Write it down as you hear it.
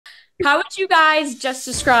How would you guys just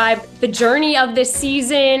describe the journey of this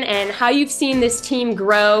season and how you've seen this team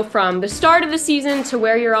grow from the start of the season to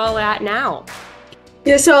where you're all at now?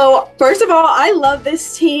 Yeah, so first of all, I love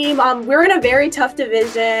this team. We're in a very tough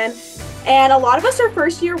division, and a lot of us are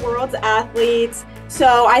first-year Worlds athletes.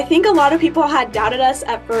 So I think a lot of people had doubted us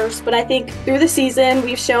at first, but I think through the season,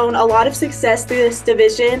 we've shown a lot of success through this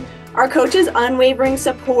division. Our coaches' unwavering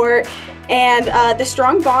support and the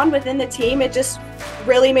strong bond within the team, it just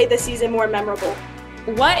really made the season more memorable.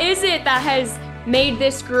 What is it that has made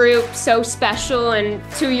this group so special, and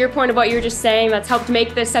to your point of what you were just saying, that's helped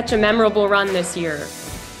make this such a memorable run this year?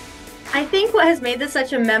 I think what has made this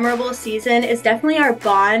such a memorable season is definitely our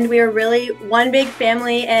bond. We are really one big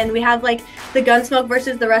family, and we have like the Gunsmoke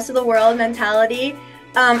versus the rest of the world mentality.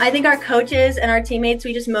 I think our coaches and our teammates,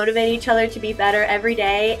 we just motivate each other to be better every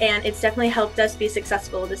day, and it's definitely helped us be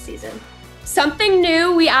successful this season. Something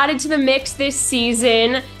new we added to the mix this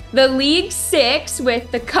season, the League 6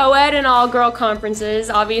 with the co-ed and all-girl conferences.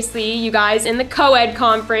 Obviously, you guys in the co-ed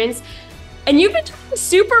conference. And you've been doing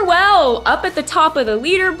super well up at the top of the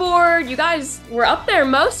leaderboard. You guys were up there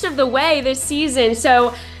most of the way this season.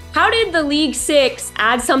 So how did the League 6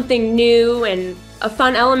 add something new and a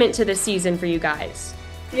fun element to the season for you guys?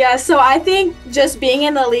 Yeah, so I think just being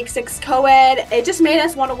in the League 6 co-ed, it just made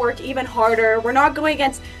us want to work even harder. We're not going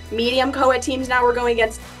against medium co-ed teams now, we're going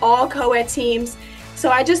against all co-ed teams. So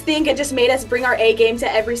I just think it just made us bring our A game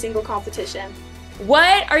to every single competition.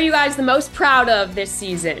 What are you guys the most proud of this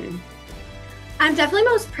season? I'm definitely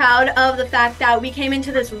most proud of the fact that we came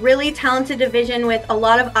into this really talented division with a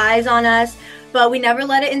lot of eyes on us, but we never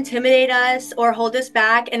let it intimidate us or hold us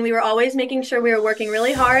back, and we were always making sure we were working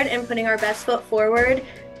really hard and putting our best foot forward.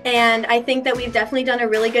 And I think that we've definitely done a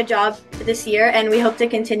really good job this year, and we hope to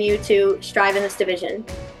continue to strive in this division.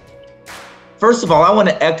 First of all, I want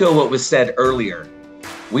to echo what was said earlier.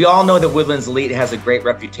 We all know that Woodlands Elite has a great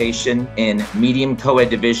reputation in medium co-ed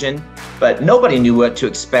division, but nobody knew what to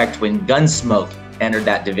expect when Gunsmoke entered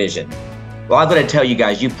that division. Well, I'm going to tell you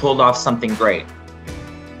guys, you pulled off something great.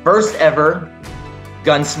 First ever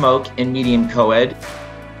Gunsmoke in medium co-ed,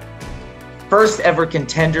 first ever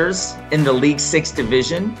contenders in the League 6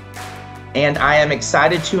 division, and I am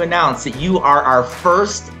excited to announce that you are our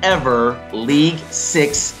first ever League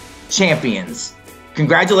 6 champions.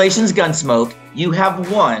 Congratulations, Gunsmoke. You have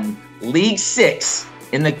won League 6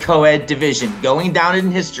 in the co-ed division, going down in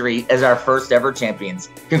history as our first ever champions.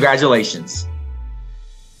 Congratulations.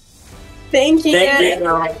 Thank you. Thank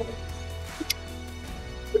you.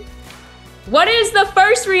 What is the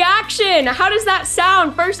first reaction? How does that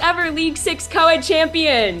sound? First ever League 6 co-ed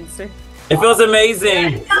champions. It feels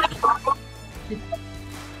amazing.